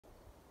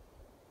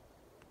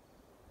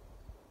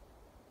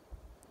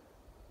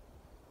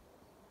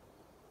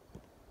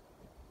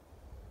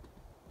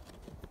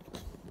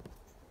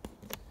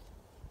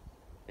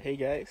Hey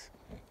guys,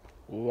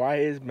 why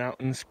is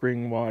mountain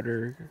spring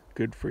water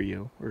good for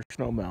you, or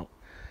snow melt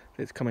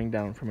that's coming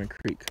down from a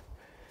creek?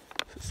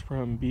 This is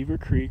from Beaver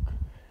Creek,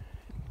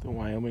 the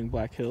Wyoming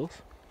Black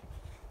Hills.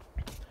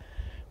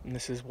 And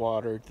this is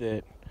water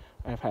that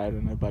I've had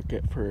in a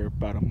bucket for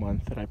about a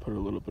month that I put a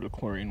little bit of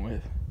chlorine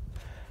with.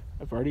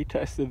 I've already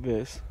tested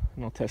this,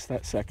 and I'll test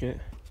that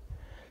second.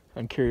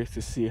 I'm curious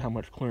to see how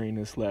much chlorine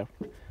is left.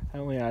 I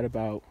only add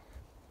about,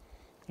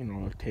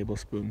 a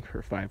tablespoon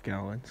per 5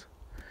 gallons.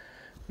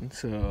 And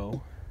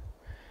so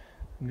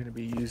I'm going to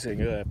be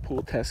using a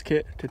pool test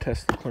kit to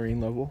test the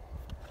chlorine level.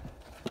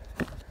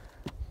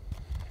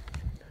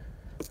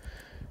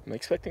 I'm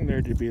expecting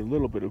there to be a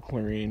little bit of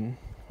chlorine,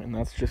 and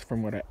that's just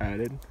from what I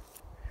added.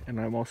 And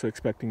I'm also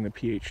expecting the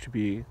pH to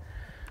be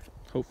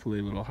hopefully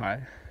a little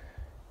high.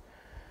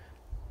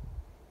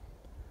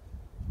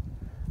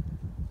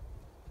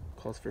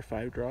 Calls for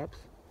 5 drops.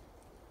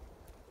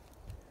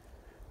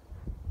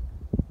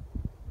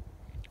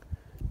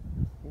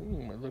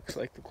 It looks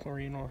like the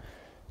chlorine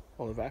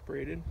all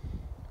evaporated.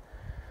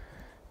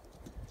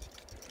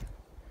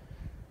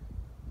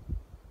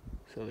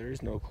 So there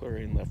is no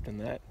chlorine left in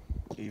that,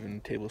 even a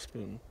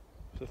tablespoon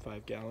for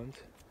 5 gallons.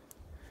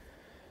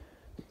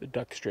 The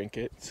ducks drink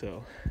it,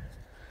 so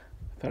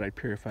I thought I'd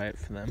purify it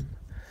for them.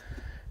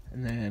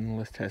 And then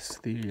let's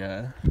test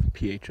the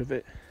pH of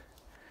it.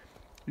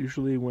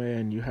 Usually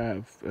when you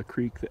have a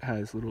creek that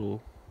has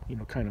little,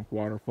 kind of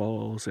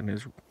waterfalls and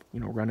is,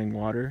 running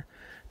water,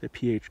 the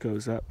pH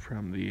goes up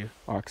from the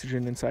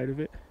oxygen inside of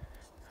it.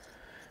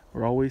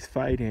 We're always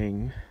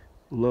fighting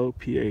low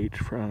pH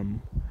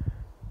from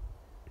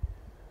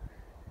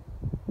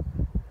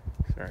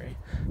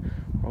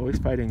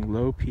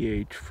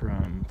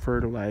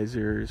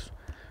fertilizers,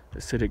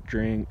 acidic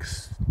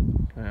drinks,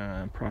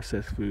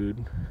 processed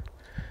food.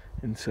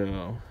 And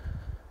so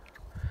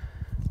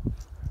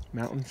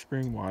mountain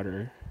spring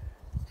water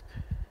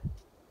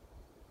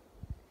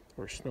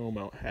or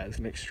snowmelt has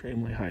an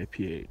extremely high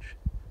pH.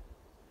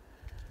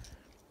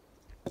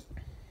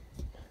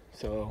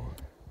 So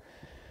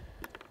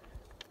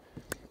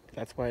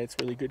that's why it's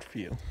really good for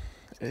you.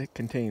 It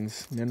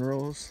contains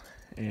minerals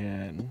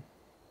and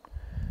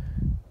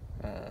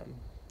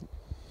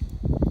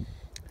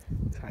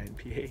it's high in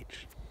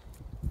pH.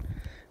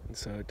 And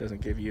so it doesn't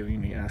give you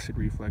any acid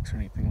reflux or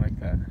anything like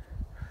that.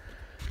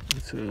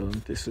 And so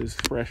this is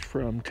fresh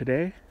from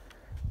today.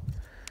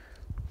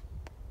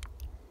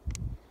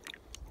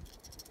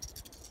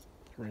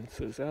 Rinse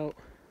those out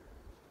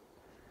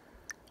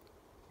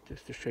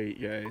just to show you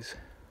guys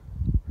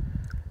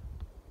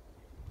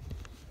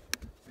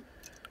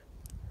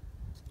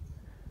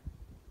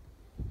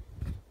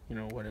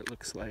what it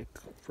looks like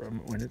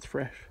from when it's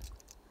fresh.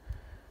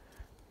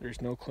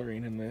 There's no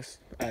chlorine in this,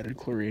 added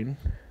chlorine.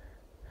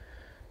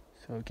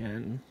 So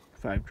again,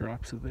 5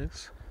 drops of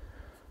this.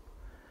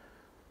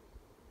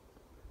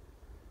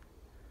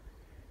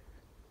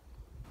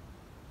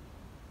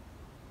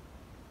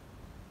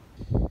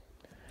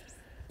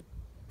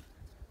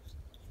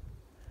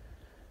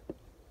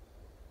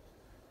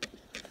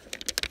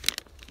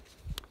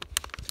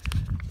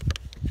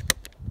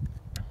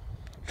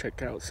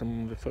 Check out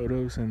some of the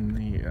photos in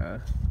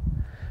the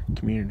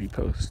community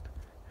post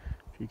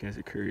if you guys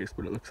are curious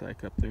what it looks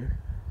like up there.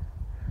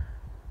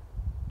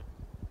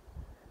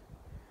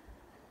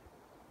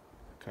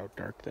 Look how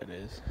dark that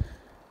is.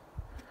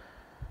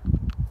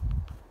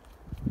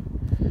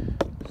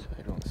 So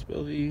I don't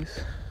spill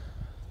these.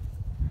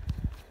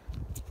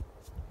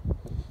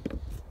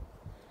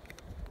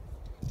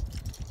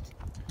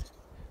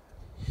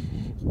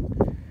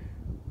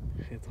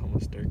 It's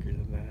almost darker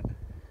than that.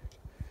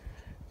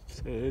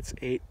 So it's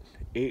 8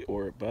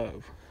 or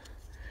above,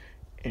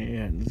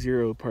 and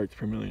 0 parts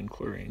per million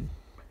chlorine,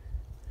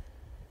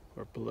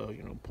 or below,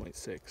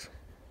 0.6.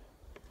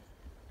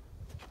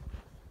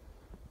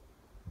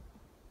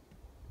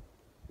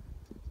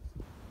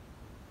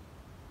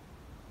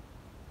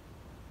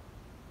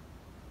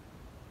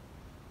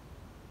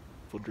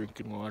 For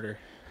drinking water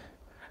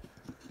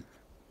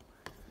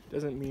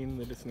doesn't mean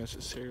that it's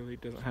necessarily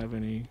doesn't have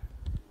any,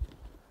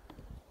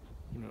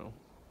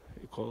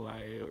 E.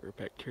 coli or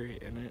bacteria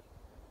in it.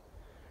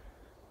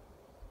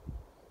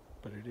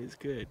 But it is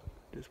good.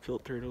 Just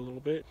filter it a little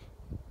bit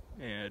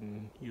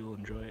and you'll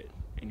enjoy it,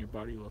 and your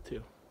body will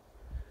too.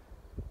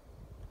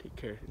 Take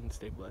care and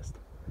stay blessed.